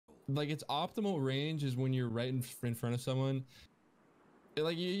like its optimal range is when you're right in front of someone.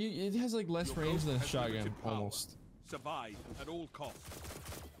 Like it has like less range than a shotgun almost. Survive at all costs.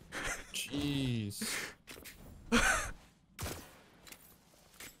 Jeez.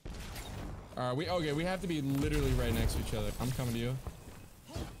 Alright, we have to be literally right next to each other. I'm coming to you.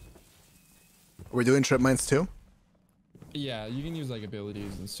 Are we doing trip mines too? Yeah, you can use like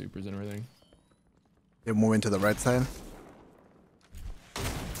abilities and supers and everything. Get more into the right side.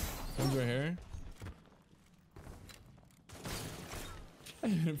 Comes right here. I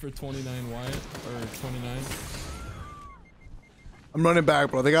hit him for 29 Wyatt, or 29. I'm running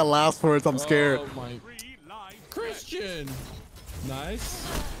back, bro. They got last words. I'm scared. Oh my. Christian! Nice.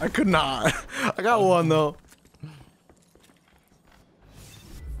 I could not. I got one though.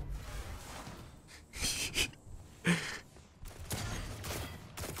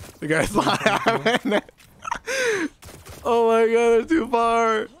 The guy's not having it. Oh my god, they're too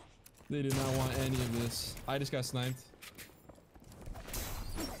far. They did not want any of this. I just got sniped.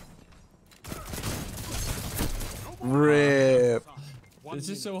 Rip. It's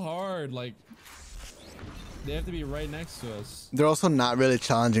just so hard. Like, they have to be right next to us. They're also not really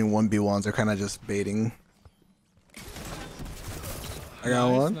challenging 1v1s. They're kind of just baiting. I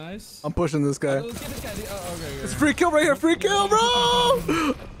got one. Nice. I'm pushing this guy. Let's get this guy. Oh, okay. It's free kill right here. Free kill,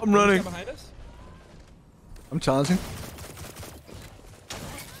 bro. I'm running. Behind us? I'm challenging.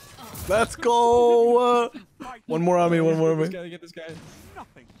 Let's go. One more on me. One more on me. Get this guy.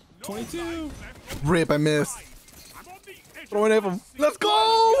 22. Rip, I missed. Throwing at him. Let's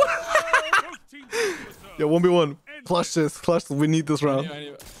go. Yeah, 1v1. Clutch this. Clutch this. We need this round.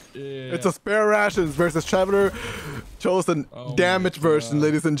 Yeah. It's a spare rations versus Traveler chosen damage version,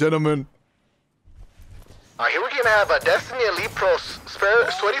 ladies and gentlemen. Here we're gonna have a Destiny Elite Pro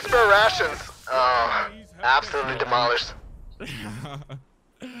sweaty spare rations. Absolutely demolished.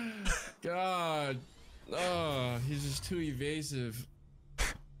 God. Oh, he's just too evasive.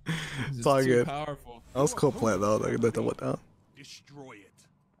 It's all good. Powerful. That was cool play though. They let that one down. Destroy it.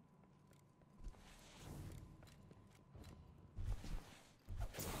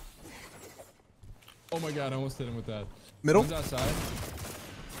 Oh my god, I almost hit him with that. Middle. One's outside.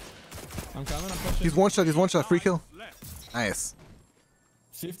 I'm coming. I'm pushing. He's one shot. He's one shot. Free kill. Nice.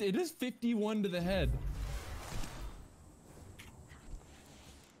 50. It is 51 to the head.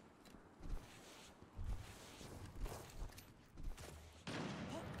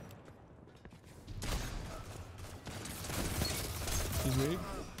 He's weak.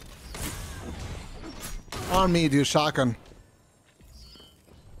 On me, dude. Shotgun.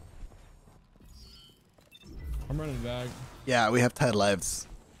 I'm running back. Yeah, we have 10 lives.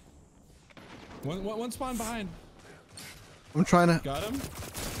 One spawn behind. I'm trying to. Got him.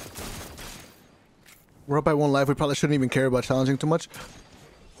 We're up by 1 life. We probably shouldn't even care about challenging too much.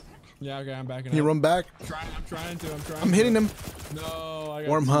 Yeah, okay, I'm backing Can you up. run back? I'm trying to. I'm hitting him. No, I got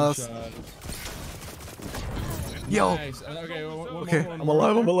Warm husk. Yo. Nice. Okay, Okay, I'm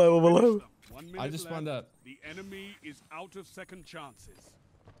alive. I'm alive. I'm alive. I just spawned up. The enemy is out of second chances.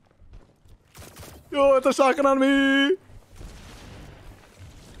 Yo, it's a shotgun on me.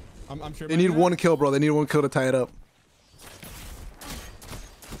 I'm sure They need 1 kill, bro. They need 1 kill to tie it up.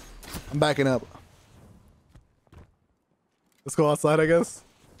 I'm backing up. Let's go outside, I guess.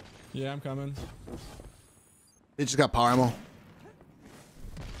 Yeah, I'm coming. They just got power ammo.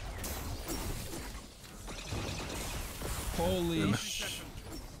 Holy sh!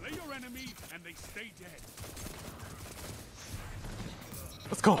 Slay your enemy and they stay dead.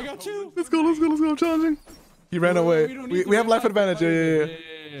 Let's go. I got 2. Let's go. Let's go. Let's go. I'm challenging. He ran away. We have life advantage.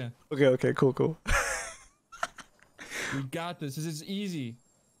 Yeah. Okay. Cool. We got this. This is easy.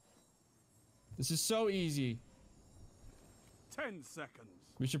 This is so easy. 10 seconds.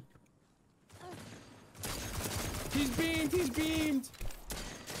 We should. He's beamed. He's beamed.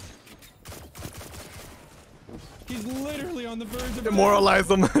 He's literally on the verge of Demoralize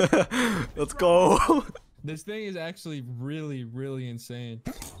them. Let's go. This thing is actually really, really insane.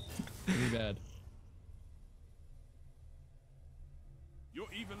 Really bad.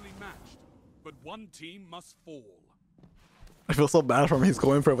 You're evenly matched, but one team must fall. I feel so bad for him. He's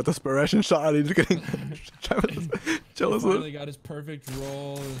going for it with the spiration shot. He's getting jealous. He finally got his perfect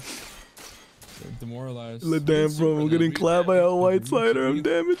roll. They're demoralized. Damn, bro. I'm getting clapped by a white slider. I'm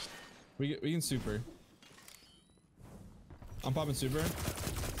damaged. We can super. I'm popping super.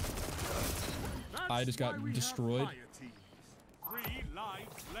 I just got destroyed. 3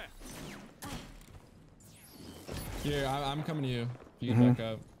 lives left. Here, I'm coming to you. You can back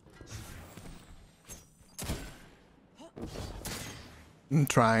up. I'm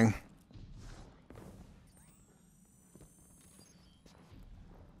trying.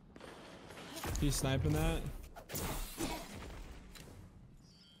 He's sniping that.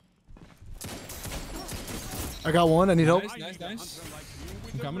 I got one. I need help. Nice.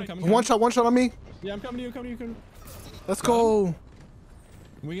 I'm coming. One shot on me. Yeah, I'm coming to you. Let's go.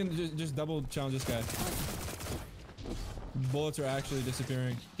 We can just double challenge this guy. Bullets are actually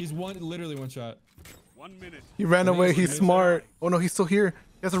disappearing. He's literally one shot. 1 minute. He ran away. He's smart. Oh no, he's still here.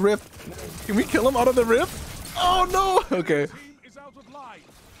 He has a rift. Can we kill him out of the rift? Oh no. Okay.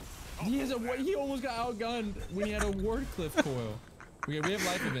 He almost got outgunned when he had a ward cliff coil. We have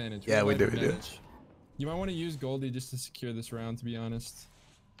life advantage. Yeah, we do. You might want to use Goldie just to secure this round, to be honest.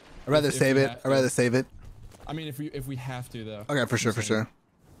 I'd rather save it. I mean, if we have to, though. Okay, for sure.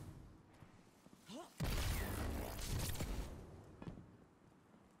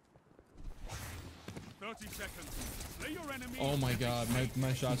 30 seconds. Lay your enemy. Oh my god,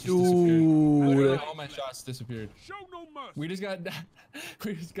 my shots just disappeared. All my shots disappeared. Show no mercy. We just got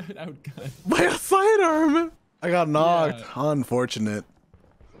outgunned. By a sidearm. I got knocked. Yeah. Unfortunate.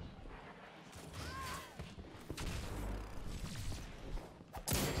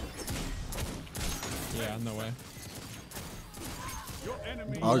 Yeah, no way. Your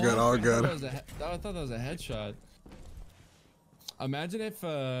enemy. All good. I thought that was a headshot. Imagine if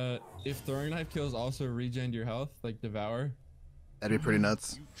throwing knife kills also regen your health, like Devour. That'd be pretty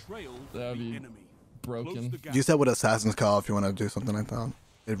nuts. That'd be broken. Use that with Assassin's Call if you want to do something like that.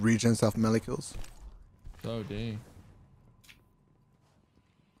 It regens self melee kills. Oh dang.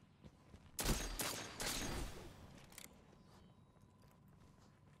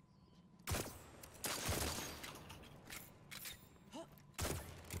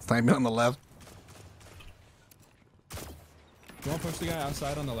 Snipe me on the left. You want to push the guy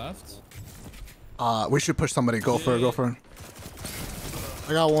outside on the left? We should push somebody. Go for it.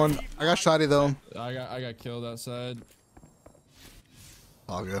 I got one. I got shotty though. I got killed outside.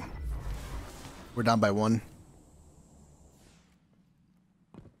 All good. We're down by one.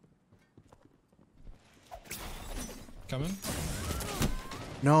 Coming?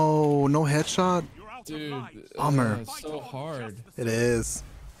 No headshot. Dude, Bummer. it's so hard. It is.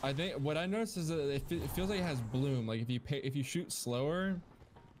 I think what I noticed is that it feels like it has bloom. Like if you shoot slower,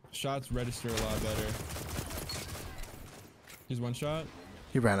 shots register a lot better. He's one shot.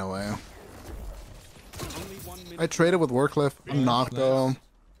 He ran away. I traded with Warcliffe. I'm knocked though.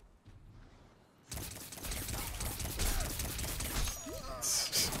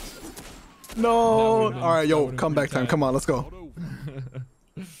 No. All right, yo, comeback time. Come on, let's go.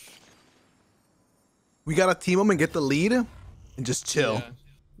 We gotta team them and get the lead, and just chill.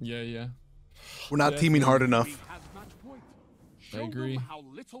 Yeah. We're not teaming hard enough. I agree.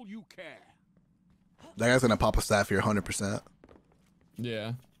 That guy's gonna pop a staff here, 100%.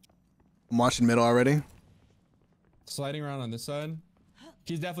 Yeah. I'm watching middle already. Sliding around on this side.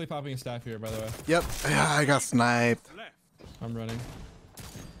 He's definitely popping a staff here, by the way. Yep. Yeah, I got sniped. I'm running.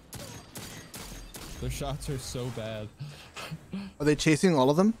 Their shots are so bad. Are they chasing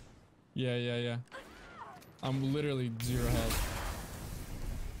all of them? Yeah. I'm literally 0 health.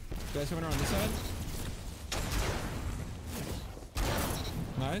 Guys coming around this side.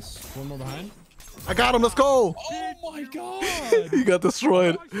 Nice. One more behind. I got him. Let's go. Oh my god. He got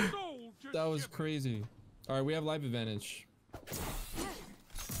destroyed. That was crazy. All right, we have life advantage.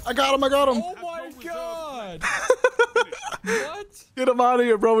 I got him. Oh my god. What? Get him out of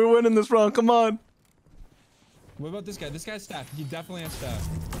here, bro. We're winning this round. Come on. What about this guy? This guy's staff. He definitely has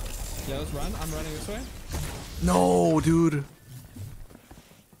staff. Yeah, let's run. I'm running this way. No, dude.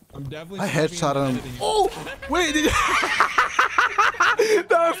 I'm definitely. I headshot him. Oh, wait. Did you...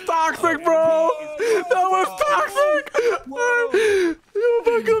 That was toxic, bro. That was toxic. Oh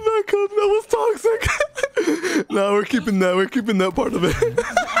my god, that was toxic. No, we're keeping that. We're keeping that part of it.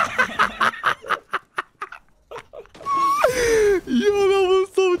 Yo, that was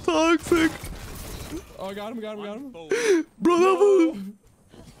so toxic. Oh, I got him. Bro, that was...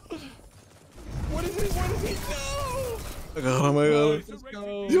 What is it? No! I got him. Let's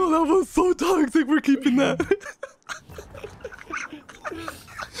go. Yo, that was so toxic. We're keeping that.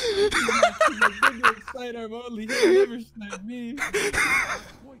 Sidearm only. He'll never snipe me.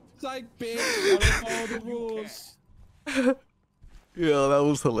 Psych, bitch. I don't follow the rules. Yo, that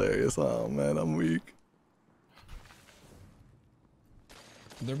was hilarious. Oh, man, I'm weak.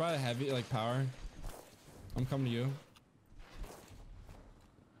 They're by the heavy, like, power. I'm coming to you.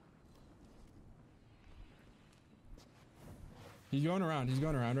 He's going around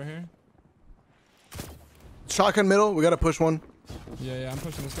right here. Shotgun middle. We gotta push one. Yeah, I'm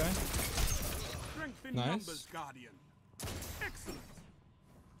pushing this guy. Nice.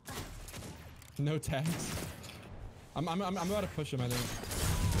 No tags. I'm about to push him, I think.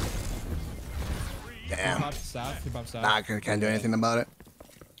 Damn. He popped south. He popped south. Nah, I can't do anything about it.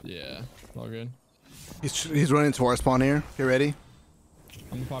 Yeah, all good. He's running to our spawn here. Get ready.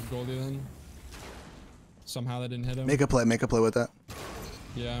 I'm gonna pop Goldie then. Somehow that didn't hit him. Make a play with that.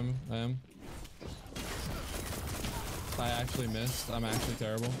 Yeah, I am. I actually missed. I'm actually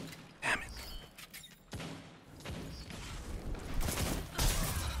terrible. Damn it.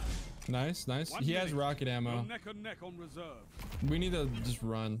 Nice, nice. He has rocket ammo. Neck and neck on reserve. We need to just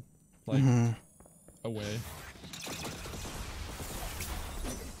run, like, away.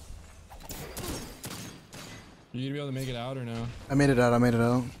 You gonna be able to make it out or no? I made it out.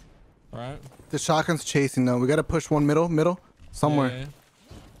 All right. The shotgun's chasing though. We gotta push one middle, somewhere. Yeah.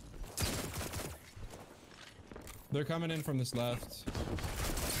 They're coming in from this left.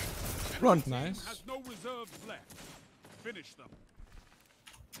 Run. Nice. Has no reserves left. Finish them.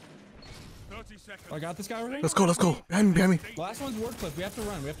 30 seconds. I got this guy already. Let's go. Behind me. The last one's ward clip. We have to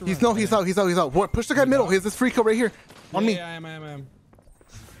run. He's out. What? Push the guy middle. He's this free kill right here. On me. Yeah, I am.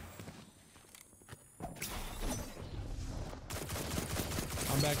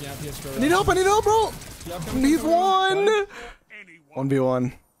 I'm back. Yeah, PS I need help, bro. Yeah, He's one.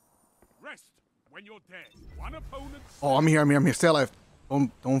 1v1. Rest when you're dead. One opponent. Oh, I'm here. Stay alive.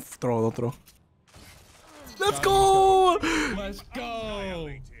 Don't throw. Let's go. Let's go.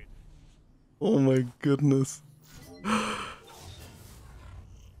 Oh my goodness. I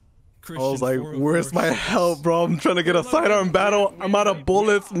was like, where's my help, bro? I'm trying to get a sidearm battle. I'm out of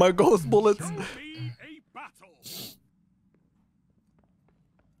bullets. My ghost bullets.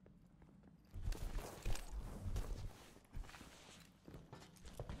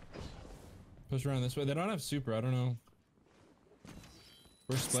 Push around this way. They don't have super. I don't know.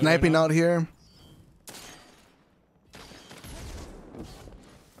 We're sniping out here.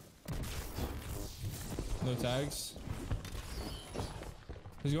 No tags.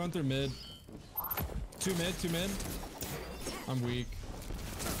 He's going through mid. Two mid. I'm weak.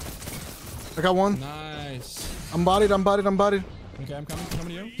 I got one. Nice. I'm bodied. Okay, I'm coming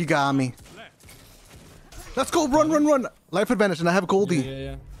to you. He got me. Let's go. Run. Life advantage, and I have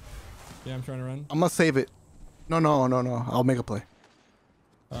Goldie. Yeah, I'm trying to run. I'm gonna save it. No. I'll make a play.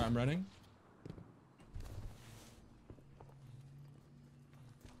 Alright, I'm running.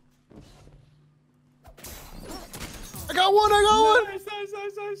 I got one.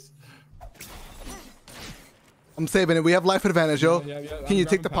 Nice. I'm saving it. We have life advantage, yo. Yeah. Can you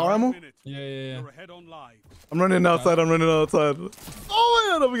take the power ammo? Yeah. I'm running outside. Oh my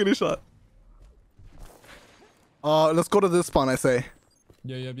god, I'm getting shot. Let's go to this spawn, I say.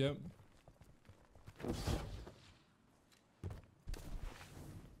 Yep.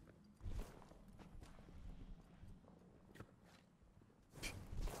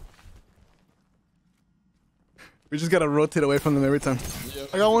 We just gotta rotate away from them every time. Yep.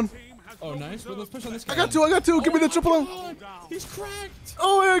 I got one. Oh, nice. Well, let's push on this guy. I got two. Give me the triple O. God. He's cracked.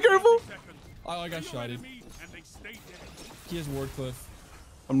 Oh yeah, careful. Oh, I got shotted. He has ward cliff.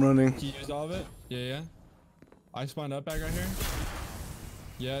 I'm running. He used all of it? Yeah. I spawned up back right here.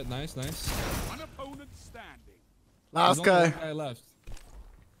 Yeah, nice. One opponent standing. Last guy. One guy left.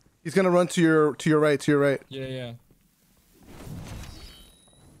 He's gonna run to your right. Yeah.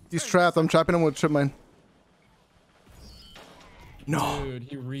 He's trapped. I'm trapping him with trip mine. No. Dude,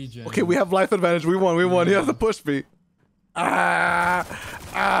 he regen. Okay, we have life advantage. We won. He has to push me. We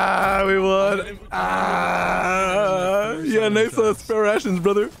won. Yeah, nice spare rations,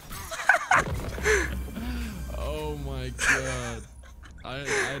 brother. Oh my god.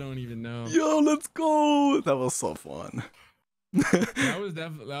 I don't even know. Yo, let's go. That was so fun. That was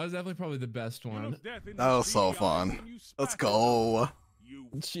definitely probably the best one. That was so fun. Let's go.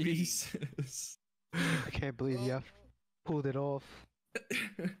 Jesus. I can't believe you pulled it off.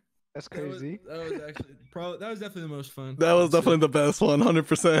 That's crazy. That was definitely the most fun. That was definitely the best one,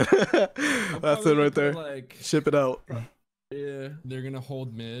 100%. That's it right there. Like, ship it out. Yeah, they're gonna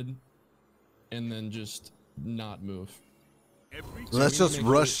hold mid, and then just not move. Let's just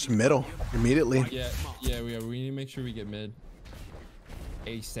rush middle immediately. Yeah, we need to make sure we get mid.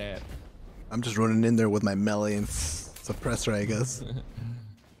 ASAP. I'm just running in there with my melee and suppressor, I guess.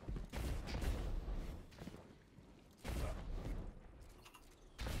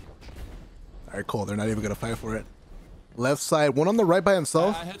 Alright, cool. They're not even gonna fight for it. Left side, one on the right by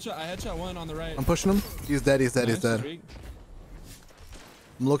himself. I headshot one on the right. I'm pushing him. He's dead. He's dead. Sweet.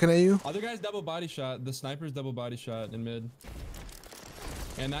 I'm looking at you. Other guy's double body shot. The sniper's double body shot in mid.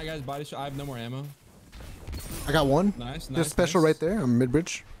 And that guy's body shot. I have no more ammo. I got one. Nice. There's special right there. I'm mid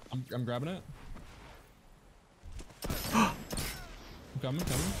bridge. I'm grabbing it. I'm coming.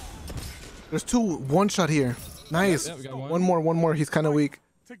 There's two. One shot here. Nice. Yeah, we got one more. He's kind of weak.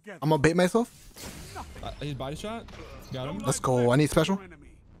 together. I'm gonna bait myself. He's body shot. Got him. Let's go. I need special.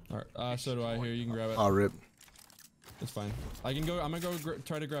 Alright, so do I. Here, you can grab it. Oh, rip. It's fine. I can go. I'm gonna go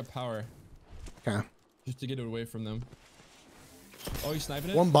try to grab power. Okay. Just to get it away from them. Oh, he's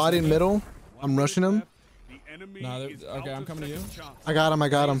sniping it. One body in middle. I'm rushing him. Nah, okay, I'm coming to you. I got him. I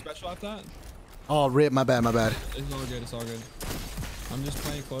got him. Special off that. Oh, rip. My bad. My bad. It's all good. It's all good. I'm just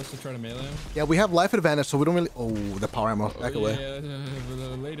playing close to try to melee him. Yeah, we have life advantage, so we don't really. Oh, the power ammo. Back away.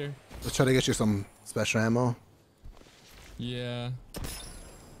 Yeah, later. Let's try to get you some special ammo. Yeah.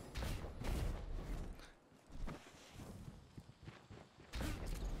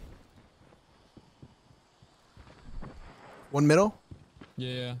 One middle.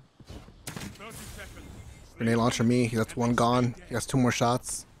 Yeah. 30 seconds. Grenade launcher me. That's one gone. He has 2 more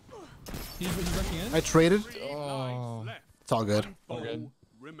shots. He's rushing in. I traded. Oh. It's all good. All good.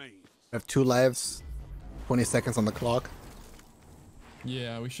 Remains. I have 2 lives. 20 seconds on the clock.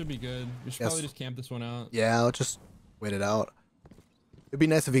 Yeah, we should be good. We should probably just camp this one out. Yeah, I'll just wait it out. It'd be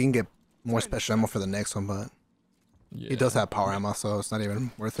nice if we can get more special ammo for the next one, but Yeah. he does have power ammo, so it's not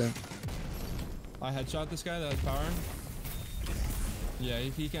even worth it. I headshot this guy that has power. Yeah,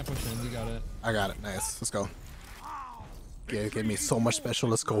 he can't push in. You got it. I got it. Nice. Let's go. Yeah, he gave me so much special.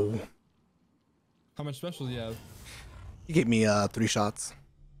 Let's go. How much special do you have? He gave me 3 shots.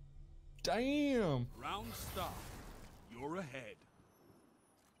 Damn. Round start. You're ahead.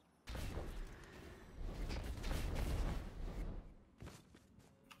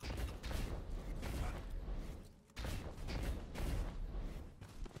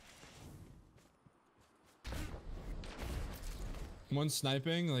 One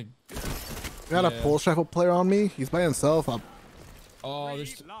sniping, like. I got a pulse rifle player on me. He's by himself. Oh,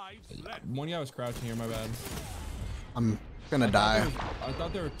 there's one guy was crouching here. My bad. I'm gonna die. I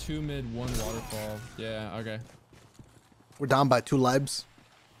thought there were 2 mid, 1 waterfall. Yeah. Okay. We're down by 2 lives.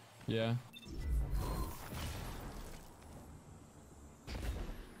 Yeah.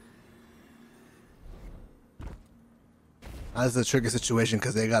 That's a tricky situation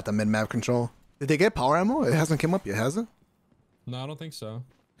because they got the mid map control. Did they get power ammo? It hasn't come up yet, has it? No, I don't think so.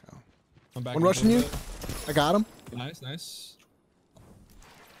 I'm back. I'm rushing you. I got him. Nice, nice.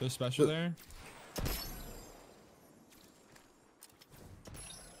 There's special there.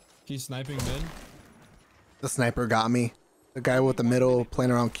 He's sniping mid. The sniper got me. The guy with the middle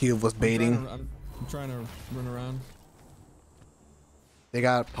playing around cube was baiting. I'm trying to run around. They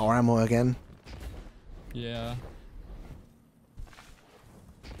got power ammo again. Yeah.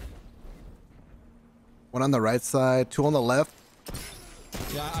 One on the right side, 2 on the left.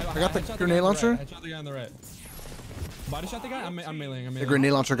 Yeah, I got the grenade launcher. I shot the guy on the right. Body shot the guy? I'm meleeing. The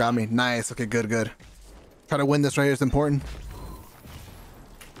grenade launcher got me. Nice. Okay, good, good. Try to win this right here is important.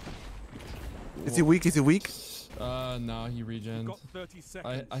 Is he weak? Is he weak? No, he regened.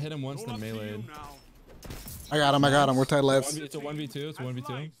 I hit him once, then meleeed. I got him. I got him. We're tied lives. It's a 1v2. It's a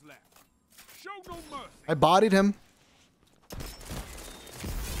 1v2. I bodied him.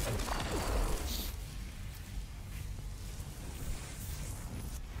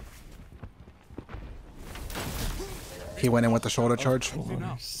 He went in with the shoulder charge.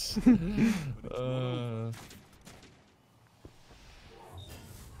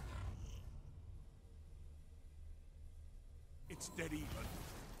 It's dead even.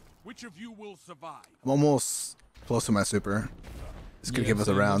 Which of you will survive? I'm almost close to my super. This could give us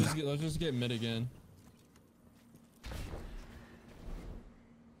a round. Let's just get mid again.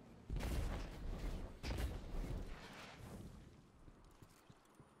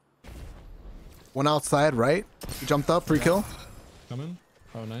 One outside, right? He jumped up, free kill. Coming.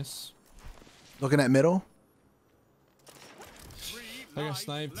 Oh, nice. Looking at middle. I got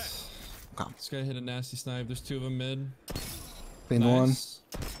sniped. Okay. This guy hit a nasty snipe. There's 2 of them mid. Clean Nice.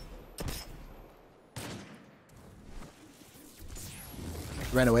 one.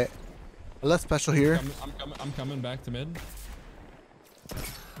 Ran away. A less special here. I'm coming back to mid.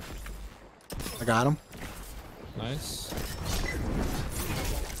 I got him. Nice.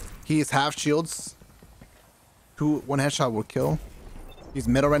 He's half shields. 1 headshot will kill. He's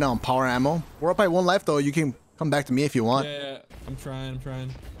middle right now on power ammo. We're up by 1 life though. You can come back to me if you want. Yeah, I'm trying.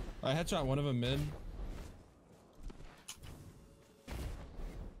 I headshot one of them mid.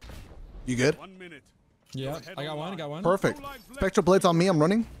 You good? 1 minute. Yeah, I got one. Perfect. Spectral blades on me. I'm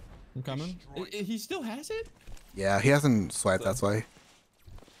running. I'm coming. He still has it? Yeah, he hasn't swiped. That's why.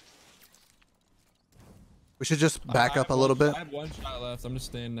 We should just back up a little bit. I have 1 shot left. I'm just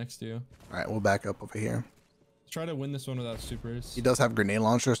staying next to you. All right, we'll back up over here. Let's try to win this one without supers. He does have grenade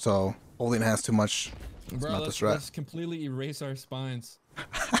launcher, so holding has too much. Bro, let's completely erase our spines.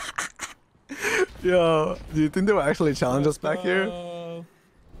 Yo, do you think they will actually challenge us back here?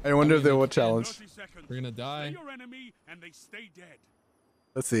 I wonder if they will challenge. We're gonna die. Your enemy and they stay dead.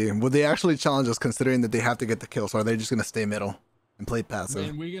 Let's see. Would they actually challenge us, considering that they have to get the kills, or are they just gonna stay middle and play passive?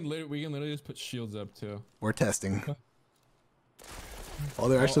 And we can literally just put shields up too. We're testing. Oh,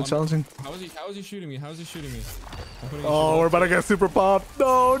 they're actually challenging. How is he shooting me? How is he shooting me? Oh, we're about to get super popped.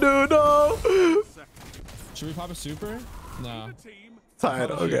 No, dude, no. Should we pop a super? No.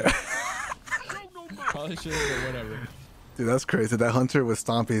 Tired. Okay. Probably should, but whatever. Dude, that's crazy. That hunter with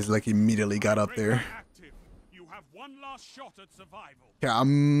Stompies like immediately got up there. You have one last shot at survival. Yeah, do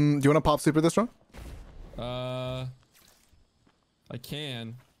you want to pop super this round? I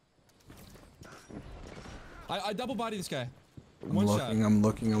can. I double body this guy. One shot. I'm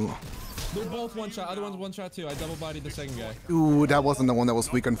looking. They're both one shot. Other one's one shot too. I double bodied the second guy. Ooh, that wasn't the one that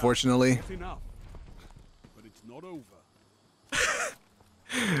was weak, unfortunately. Enough, but it's not over.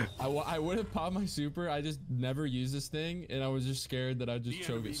 I would have popped my super. I just never used this thing, and I was just scared that I'd just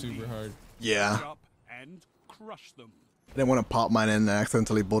choke it super hard. Yeah. And crush them. I didn't want to pop mine in and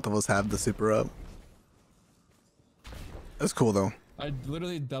accidentally both of us have the super up. That's cool though. I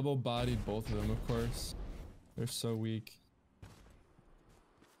literally double bodied both of them, of course. They're so weak.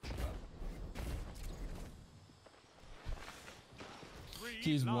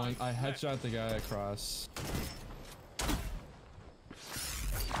 He's one. I headshot the guy across.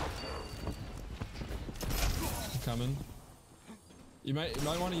 I'm coming. You might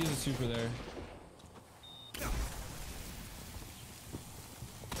want to use a super there.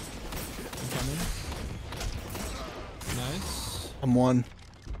 I'm coming. Nice. I'm one.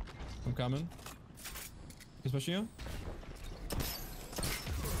 I'm coming. He's pushing you.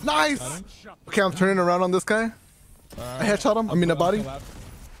 Nice. Okay, I'm turning around on this guy. I headshot him. I mean, a body.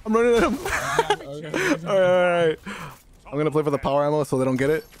 I'm running at him. Alright. I'm gonna play for the power ammo so they don't get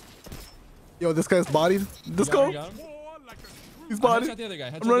it. Yo, this guy's bodied. Let's go. He's bodied. I'm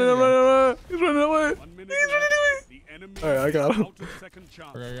running. He's running away. Alright, I got him.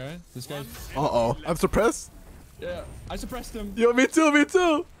 Okay. This guy. Uh-oh. I'm suppressed? Yeah, I suppressed him. Yo, me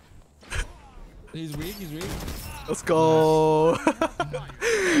too. He's weak. Let's go.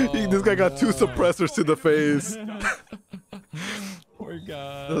 This guy got 2 suppressors to the face. Poor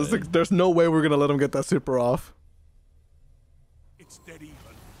guy. There's no way we're gonna let him get that super off. It's dead even.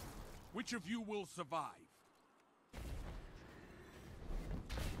 Which of you will survive?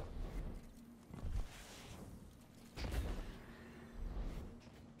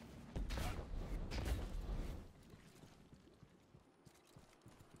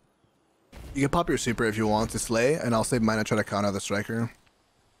 You can pop your super if you want to slay, and I'll save mine and try to counter the striker.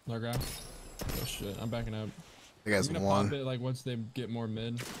 Okay. Oh shit, I'm backing up. You guys won. Pop it like once they get more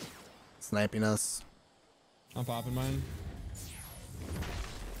mid. Sniping us. I'm popping mine.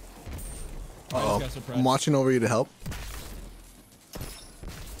 Uh-oh. I'm watching over you to help.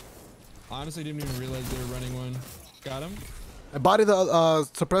 Honestly, didn't even realize they were running one. Got him. I bodied the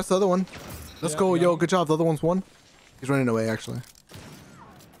suppress the other one. Let's go, yo. Good job. The other one's one. He's running away, actually.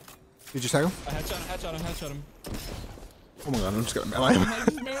 Did you tag him? I headshot him. Oh my god, I'm just gonna melee him.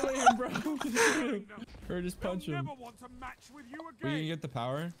 Just melee him, bro. Or just punch him. We can get the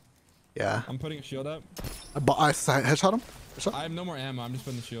power. Yeah. I'm putting a shield up. I headshot him. I have no more ammo. I'm just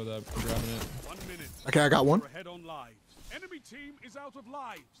putting the shield up. I'm grabbing it. 1 minute. Okay, I got one. Enemy team is out of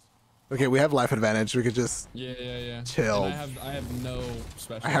lives. Okay, we have life advantage. We could just yeah. chill. And I have no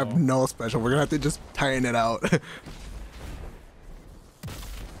special. I have no special. We're gonna have to just tighten it out.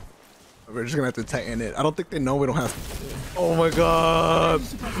 We're just gonna have to tighten it. I don't think they know we don't have. Oh my god!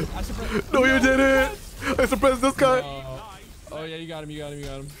 No, you didn't! I suppressed this guy. No. Oh yeah, you got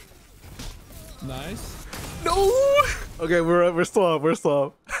him. Nice. No. Okay, we're still up. We're still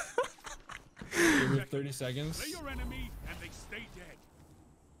up. We have 30 seconds. Play your enemy and they stay dead.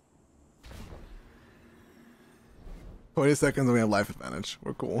 20 seconds and we have life advantage.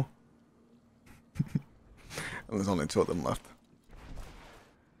 We're cool. And there's only 2 of them left.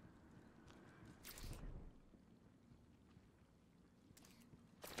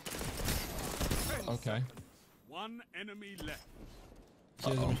 Okay. 1 enemy left.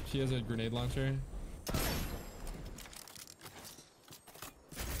 She has a grenade launcher.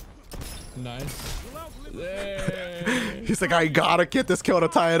 Nice. Yay. He's like, I gotta get this kill to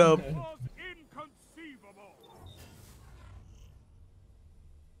tie it up.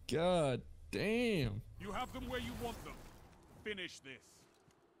 God damn. You have them where you want them. Finish this.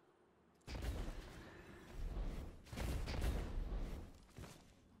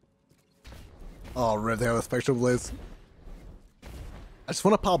 Oh, rip, they have a spectral blaze. I just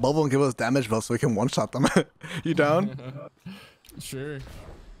want to pop bubble and give us damage buff so we can one-shot them. You down? Sure.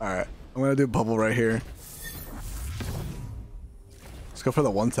 Alright, I'm gonna do bubble right here. Let's go for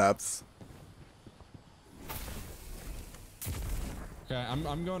the one taps. Okay,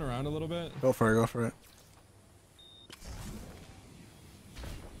 I'm going around a little bit. Go for it. Go for it.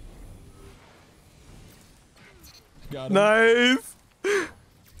 Got him. Nice.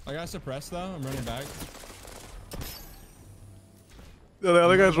 I got suppressed though. I'm running back. Yeah, the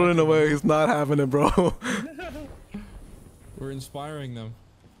other guy's running away. He's not having it, bro. We're inspiring them.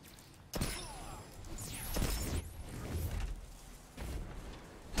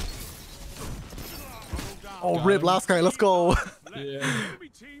 Oh, Got rip. him. Last guy. Let's go. Yeah.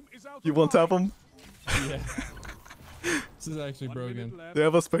 You want to tap him? Yeah. This is actually broken. They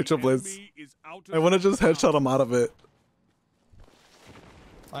have a spectral blitz. I want to just headshot him out of it.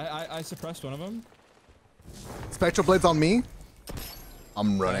 I suppressed one of them. Spectral blades on me.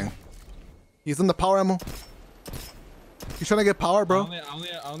 I'm running. He's in the power ammo. He's trying to get power, bro. I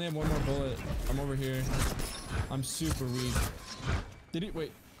only have one more bullet. I'm over here. I'm super weak. Did he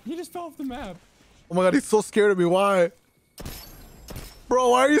wait? He just fell off the map. Oh my god, he's so scared of me. Why? Bro,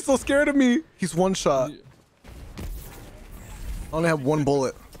 why are you so scared of me? He's one shot. I only have one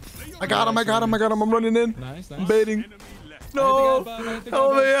bullet. I got him. I got him. I got him. I'm running in. Nice, nice. I'm baiting. No.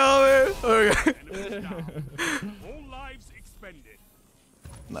 Help me, help me. Okay. All lives expended.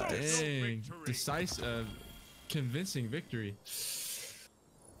 Nice. Dang. Decisive, convincing victory.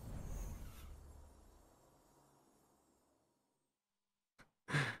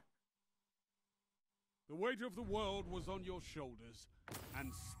 The weight of the world was on your shoulders,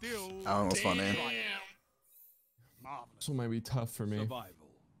 and still. That one was funny. Marvelous. This one might be tough for me. Survival.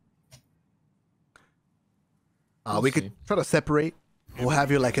 We could try to separate. We'll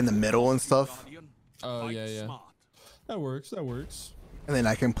have you like in the middle and stuff. Guardian, Oh fight yeah, yeah. smart. That works. That works. And then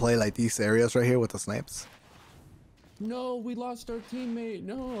I can play like these areas right here with the snipes. No, we lost our teammate.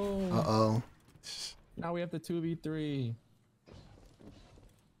 No. Uh-oh. Now we have to 2v3.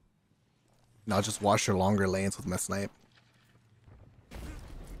 Now just watch your longer lanes with my snipe.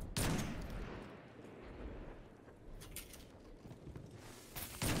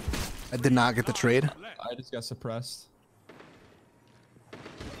 I did not get the trade. I just got suppressed.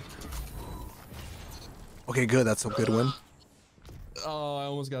 Okay, good. That's a good win. Oh, I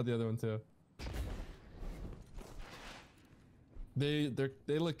almost got the other one too. They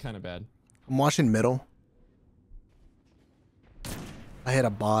look kind of bad. I'm watching middle. I hit a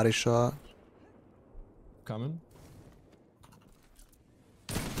body shot. Coming.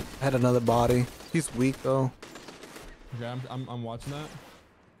 I had another body. He's weak though. Okay, I'm watching that.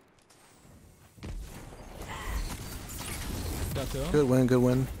 Got two. Good win, good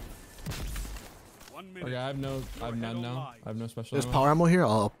win. 1 minute. Okay, I have none now. I have no special. There's ammo. power ammo here.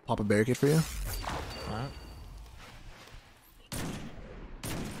 I'll pop a barricade for you. All right.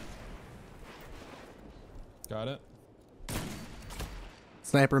 Got it.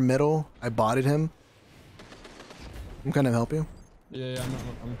 Sniper middle. I bodied him. I'm gonna help you. Yeah, yeah.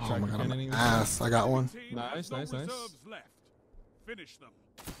 I'm Oh tracker my god, I'm cannoning an this. ass. I got one. Team Nice, has no nice, nice. reserves left. Finish them.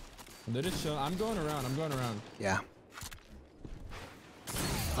 They just show. I'm going around. I'm going around. Yeah.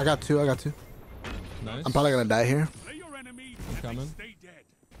 I got two. I got two. Nice. I'm probably gonna die here. Slay your enemy I'm and coming. they stay dead.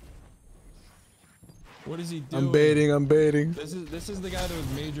 What is he doing? I'm baiting. I'm baiting. This is the guy that was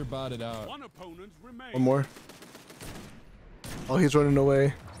major botted out. One opponent remains. One more. Oh, he's running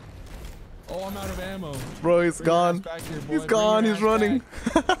away. Oh, I'm out of ammo. Bro, he's Bring your ass gone. back here, boy. He's Bring gone. your He's ass running.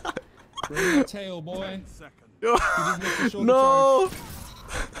 back. Bring your tail, boy. 10 seconds. Yo. He just missed the shoulder No.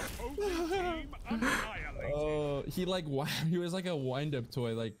 Opposing team annihilated. Oh, he like he was like a wind-up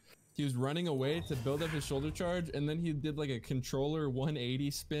toy. Like he was running away to build up his shoulder charge, and then he did like a controller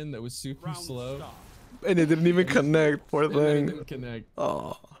 180 spin that was super Round slow. start. And it didn't even connect. Poor And then it thing. didn't connect.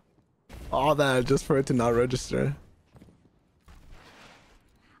 Oh. All that just for it to not register.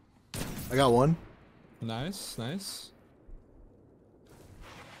 I got one. Nice, nice.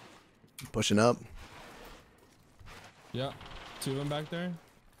 Pushing up. Yeah, two of them back there.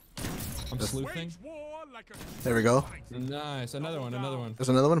 I'm sleuthing. Wage war like a There we go. Nice, another one, another one. There's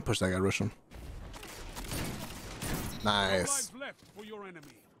another one. Push that guy. Rush him. No Nice. lives left for your enemy.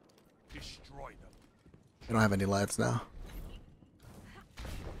 Destroy them. I don't have any lives now.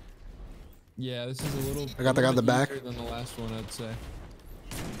 Yeah, this is a little. I got the guy in the back. easier than the last one, I'd say.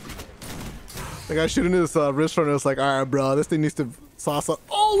 The guy shooting his wrist runner was like, alright, bro, this thing needs to sauce up.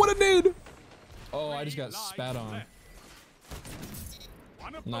 Oh, what a nade! Oh, I just got spat on.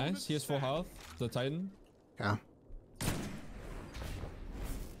 Nice. He has full health. The Titan. Yeah.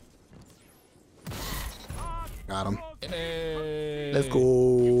 Got him. Hey. Let's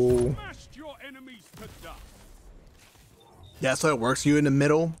go. Smashed your enemies to dust. Yeah, so it works. You in the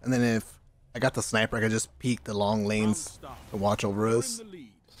middle, and then if I got the sniper, I can just peek the long Round lanes. start. to watch over You're in us. the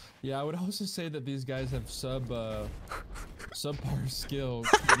lead. Yeah, I would also say that these guys have subpar skills,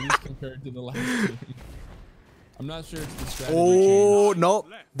 at least compared to the last game. I'm not sure if the strategy Oh changed. no,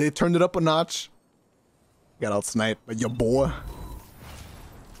 they turned it up a notch. Got out sniped by your boy.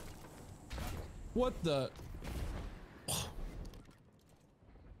 What the?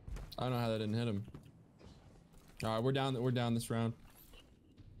 I don't know how that didn't hit him. All right, we're down. We're down this round.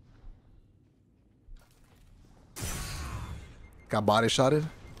 Got body shotted.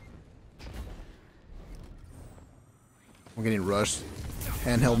 We're getting rushed.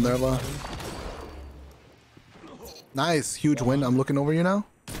 Handheld Nerva. Nice, huge win. I'm looking over you now.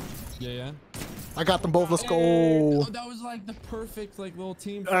 Yeah. I got them both. Let's go. Oh, that was like the perfect like little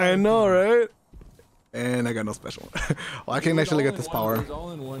team. I know, right? And I got no special. Well, I can actually get this power. It was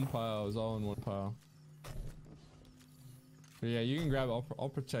all in one pile. It was all in one pile. But yeah, you can grab it. I'll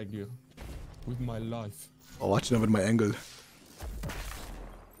protect you with my life. Oh, watching over my angle.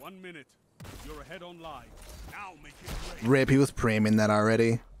 1 minute. You're ahead on live. Now make it rain. Rip, he was priming that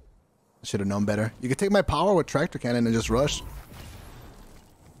already. I should have known better. You could take my power with tractor cannon and just rush.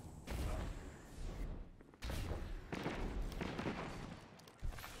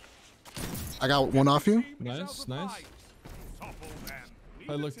 I got one off you. Nice.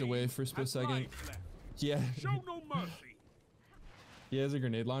 I looked away for a split second. Yeah. Show no mercy. He has a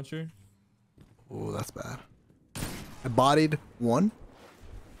grenade launcher. Oh, that's bad. I bodied one.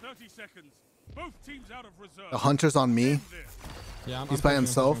 30 seconds. Both teams out of reserve. The hunter's on me. Yeah, He's by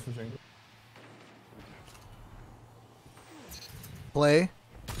himself. pushing. Play.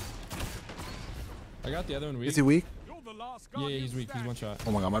 I got the other one weak. Is he weak? You're the last Yeah, he's weak. He's one shot.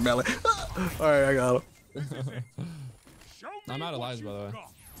 Oh my god, my melee. Alright, I got him. I'm out of lives, by the way.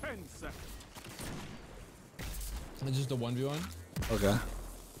 10 seconds. It's just a 1v1. Okay.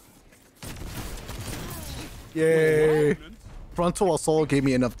 Yay. Frontal assault gave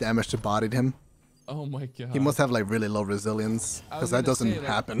me enough damage to body him. Oh my god. He must have like really low resilience because that doesn't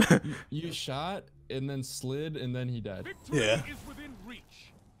happen. You shot and then slid and then he died. Yeah. Is within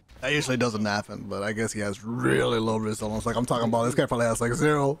reach. That usually doesn't happen, but I guess he has really low resilience. Like I'm talking about, this guy probably has like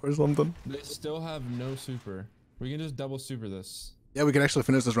 0 or something. They still have no super. We can just double super this. Yeah, we can actually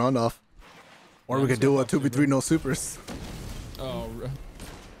finish this round off. Or Yeah, we could do a 2v3 no supers. Oh,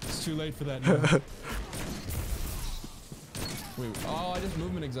 it's too late for that now. Wait, oh, I just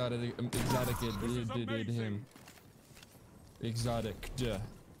movement exotic did him. Exotic, yeah.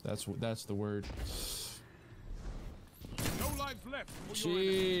 That's the word. No lives left for your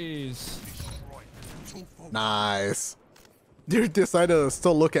enemy. Jeez. Nice. You decided to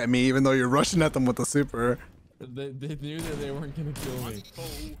still look at me even though you're rushing at them with the super. They knew that they weren't gonna kill me.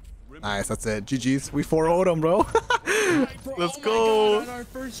 Nice, that's it. GG's. We 4-0'd them, bro. Let's Oh go. my god, on our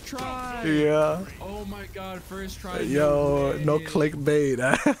first try. Yeah. Oh my god, first try. Yo, no clickbait.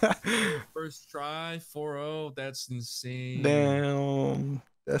 First try, 4-0. That's insane. Damn.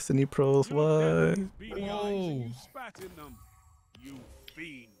 Destiny Pros, what? Whoa. Spat in them. You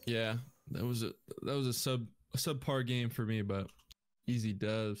fiend. Yeah, that was a subpar game for me, but easy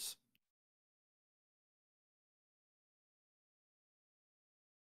dubs.